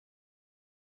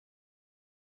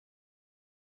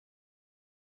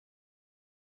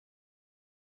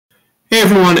Hey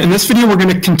everyone, in this video we're going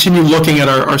to continue looking at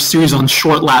our series on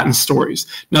short Latin stories.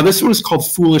 Now this one is called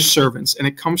Foolish Servants, and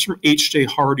it comes from H.J.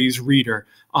 Hardy's Reader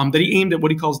that he aimed at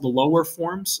what he calls the lower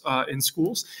forms in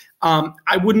schools.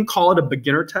 I wouldn't call it a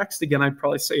beginner text. Again, I'd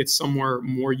probably say it's somewhere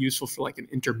more useful for like an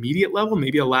intermediate level,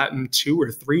 maybe a Latin 2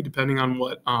 or 3, depending on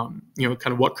what, kind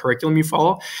of what curriculum you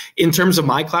follow. In terms of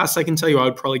my class, I can tell you I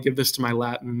would probably give this to my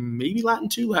Latin, maybe Latin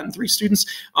 2, Latin 3 students.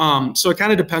 So it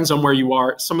kind of depends on where you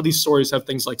are. Some of these stories have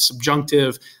things like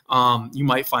subjunctive. You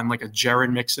might find like a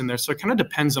gerund mix in there. So it kind of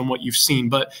depends on what you've seen,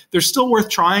 but they're still worth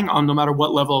trying no matter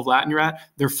what level of Latin you're at.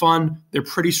 They're fun. They're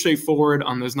pretty straightforward.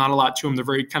 There's not a lot to them. They're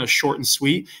very kind of short and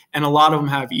sweet. And a lot of them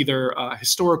have either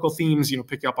historical themes,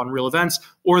 pick up on real events,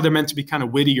 or they're meant to be kind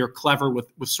of witty or clever with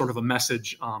sort of a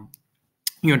message,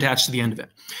 attached to the end of it.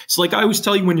 So like I always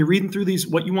tell you, when you're reading through these,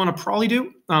 what you want to probably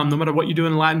do, no matter what you do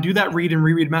in Latin, do that read and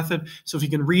reread method. So if you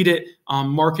can read it,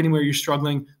 mark anywhere you're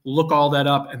struggling, look all that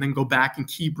up, and then go back and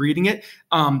keep reading it,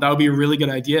 that would be a really good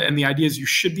idea. And the idea is you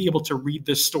should be able to read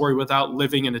this story without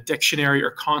living in a dictionary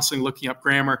or constantly looking up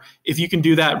grammar. If you can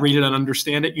do that, read it and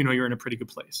understand it, you're in a pretty good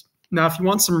place. Now, if you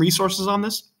want some resources on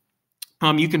this,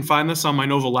 you can find this on my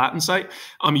Nova Latin site.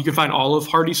 You can find all of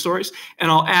Hardy's stories,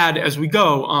 and I'll add as we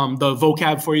go the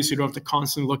vocab for you, so you don't have to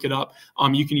constantly look it up.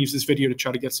 You can use this video to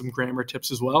try to get some grammar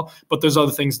tips as well, but there's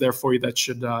other things there for you that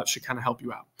should kind of help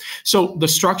you out. So the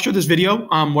structure of this video,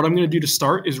 what I'm going to do to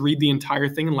start is read the entire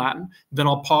thing in Latin. Then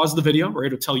I'll pause the video, right?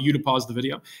 It'll tell you to pause the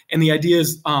video, and the idea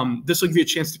is this will give you a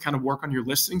chance to kind of work on your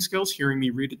listening skills, hearing me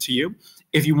read it to you.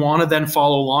 If you want to then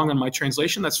follow along on my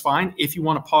translation, that's fine. If you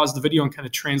want to pause the video and kind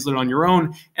of translate on your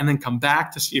own and then come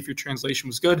back to see if your translation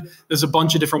was good, there's a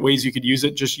bunch of different ways you could use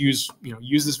it. Just use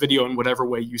this video in whatever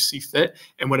way you see fit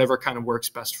and whatever kind of works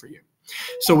best for you.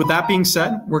 So with that being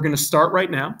said, we're going to start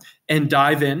right now and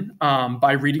dive in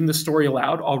by reading the story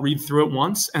aloud. I'll read through it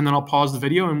once and then I'll pause the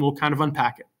video and we'll kind of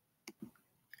unpack it.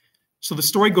 So the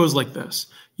story goes like this.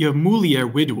 "Je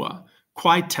mulier vidua,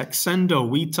 quae texendo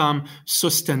vitam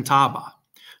sustentaba,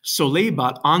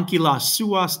 solebat ancilas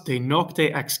suas de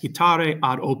nocte excitare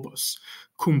ad opus,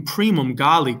 cum primum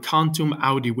Galli cantum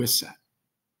audivisse.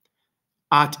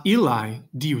 At illae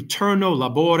diuturno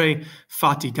labore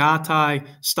fatigatae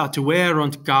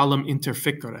statuerunt Gallum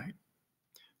interficere.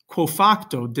 Quo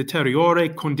facto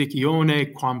deteriore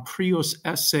condicione quam prius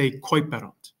esse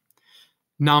coiperunt.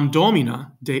 Nam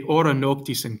domina de ora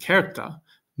noctis incerta,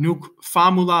 nuc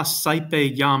famula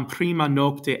saepe jam prima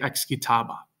nocte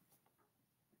excitaba."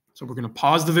 So we're going to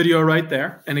pause the video right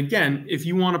there. And again, if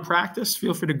you want to practice,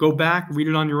 feel free to go back, read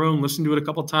it on your own, listen to it a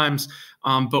couple of times.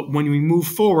 But when we move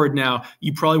forward now,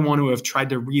 you probably want to have tried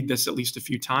to read this at least a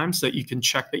few times so that you can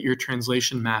check that your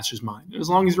translation matches mine. And as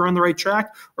long as you're on the right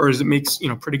track, or as it makes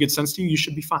pretty good sense to you, you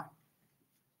should be fine.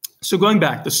 So going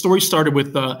back, the story started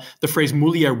with the phrase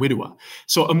mulier vidua.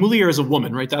 So a mulier is a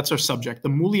woman, right? That's our subject. The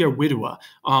mulier vidua.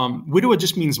 Vidua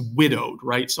just means widowed,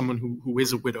 right? Someone who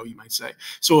is a widow, you might say.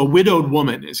 So a widowed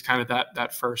woman is kind of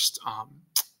that first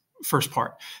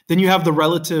part. Then you have the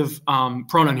relative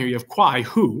pronoun here. You have quae,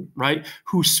 who, right?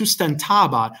 Who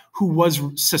sustentabat, who was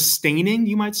sustaining,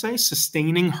 you might say,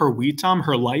 sustaining her vitam,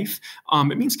 her life.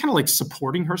 It means kind of like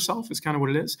supporting herself is kind of what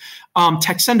it is.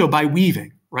 Texendo, by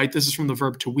weaving, right? This is from the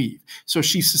verb to weave. So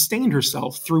she sustained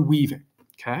herself through weaving.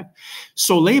 Okay.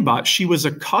 Solebat, she was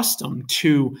accustomed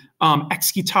to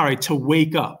excitare, to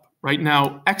wake up. Right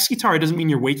now, excitare doesn't mean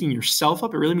you're waking yourself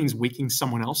up. It really means waking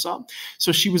someone else up.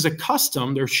 So she was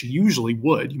accustomed, or she usually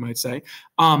would, you might say,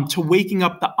 to waking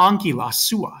up the ancilas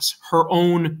suas, her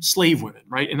own slave women,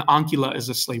 right? And ancilla is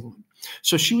a slave woman.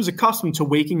 So she was accustomed to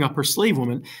waking up her slave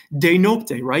women de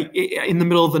nocte, right? In the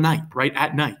middle of the night, right?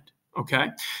 At night. Okay.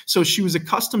 So she was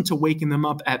accustomed to waking them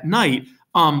up at night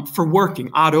for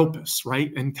working ad opus,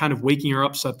 right? And kind of waking her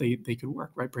up so that they could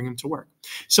work, right? Bring them to work.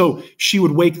 So she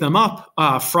would wake them up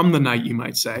from the night, you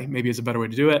might say, maybe is a better way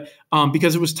to do it,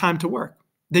 because it was time to work.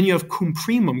 Then you have cum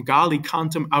primum Galli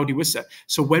cantum audivisse.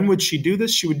 So when would she do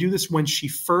this? She would do this when she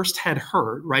first had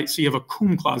heard, right? So you have a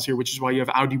cum clause here, which is why you have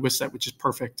audivisse, which is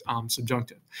perfect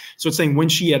subjunctive. So it's saying when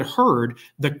she had heard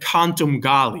the cantum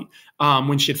Galli,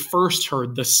 when she had first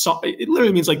heard the song, it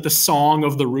literally means like the song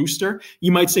of the rooster.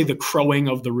 You might say the crowing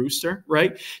of the rooster,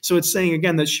 right? So it's saying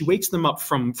again that she wakes them up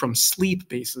from sleep,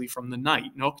 basically from the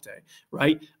night, nocte,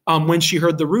 right? When she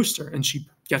heard the rooster, and she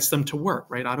gets them to work,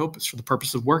 right? Ad opus, for the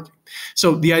purpose of working.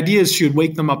 So the idea is she would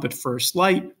wake them up at first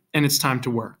light and it's time to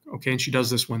work. Okay. And she does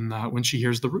this when she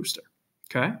hears the rooster.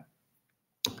 Okay.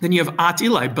 Then you have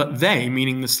atilai, but they,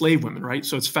 meaning the slave women, right?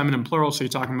 So it's feminine plural, so you're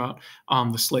talking about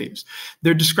the slaves.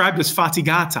 They're described as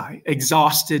fatigatai,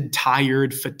 exhausted,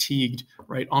 tired, fatigued,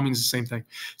 right? All means the same thing.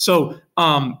 So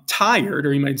tired,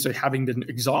 or you might say having been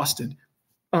exhausted,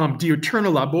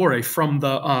 diuturna labore, from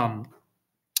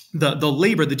the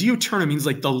labor. The diuturna means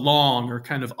like the long or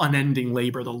kind of unending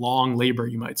labor, the long labor,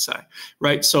 you might say,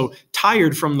 right? So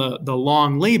tired from the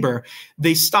long labor,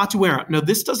 they statueran. Now,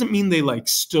 this doesn't mean they like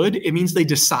stood. It means they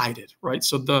decided, right?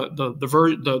 So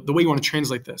the way you want to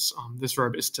translate this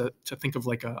verb is to think of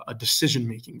like a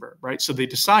decision-making verb, right? So they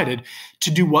decided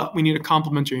to do what? We need a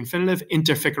complementary infinitive,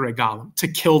 interficere galum, to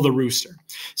kill the rooster.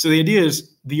 So the idea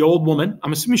is the old woman,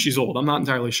 I'm assuming she's old, I'm not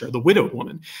entirely sure, the widowed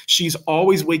woman, she's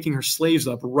always waking her slaves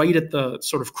up right at the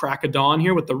sort of crack of dawn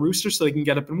here with the rooster so they can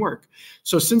get up and work.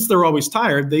 So since they're always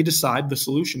tired, they decide the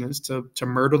solution is to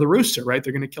murder the rooster, right?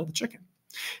 They're going to kill the chicken.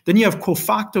 Then you have quo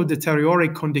facto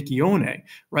deteriore condicione,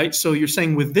 right? So you're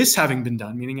saying with this having been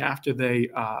done, meaning after they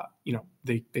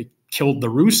killed the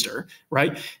rooster,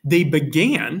 right? They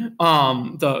began,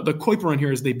 the koiperon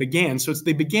here is they began. So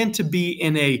they began to be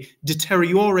in a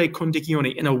deteriore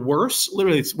condicione, in a worse,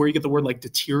 literally it's where you get the word like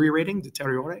deteriorating,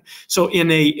 deteriore. So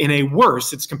in a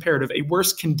worse, it's comparative, a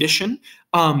worse condition,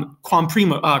 quam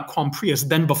prius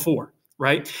than before.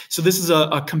 Right? So this is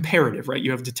a comparative, right? You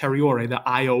have deteriore, the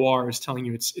IOR is telling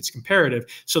you it's comparative.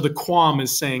 So the quam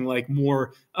is saying like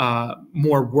more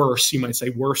worse, you might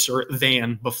say worser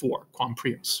than before, quam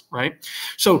prius, right?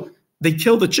 So they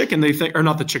kill the chicken, they think, or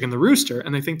not the chicken, the rooster,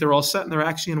 and they think they're all set and they're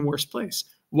actually in a worse place.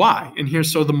 Why? And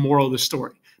here's sort of the moral of the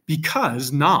story.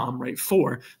 Because nam, right,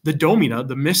 for the domina,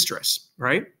 the mistress,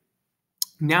 right?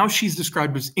 Now she's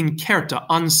described as incerta,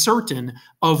 uncertain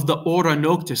of the ora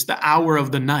noctis, the hour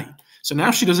of the night. So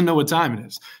now she doesn't know what time it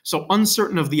is. So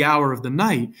uncertain of the hour of the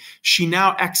night, she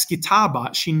now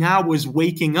excitabat, she now was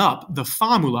waking up the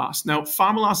famulas. Now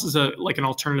famulas is like an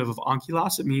alternative of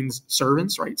ankylos. It means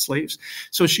servants, right? Slaves.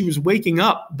 So she was waking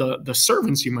up the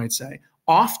servants, you might say,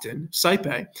 often,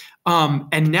 saipe,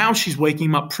 and now she's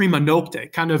waking up prima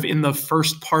nocte, kind of in the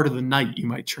first part of the night, you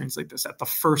might translate this, at the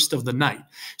first of the night.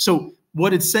 So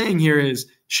what it's saying here is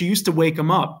she used to wake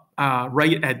him up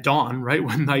right at dawn, right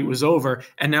when night was over,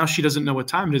 and now she doesn't know what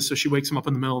time it is, so she wakes him up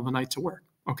in the middle of the night to work.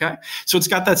 Okay, so it's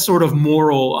got that sort of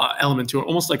moral element to it,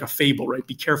 almost like a fable, right?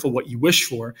 Be careful what you wish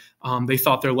for. They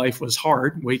thought their life was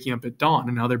hard, waking up at dawn,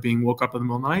 and now they're being woke up in the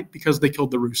middle of the night because they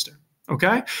killed the rooster.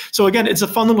 Okay, so again, it's a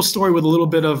fun little story with a little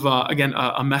bit of, again,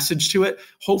 a message to it.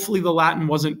 Hopefully the Latin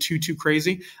wasn't too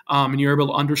crazy and you're able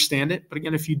to understand it. But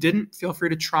again, if you didn't, feel free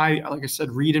to try, like I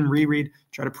said, read and reread,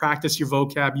 try to practice your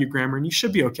vocab, your grammar, and you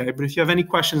should be okay. But if you have any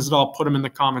questions at all, put them in the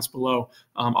comments below.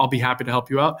 I'll be happy to help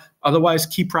you out. Otherwise,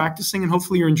 keep practicing and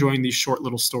hopefully you're enjoying these short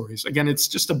little stories. Again, it's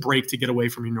just a break to get away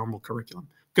from your normal curriculum.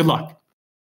 Good luck.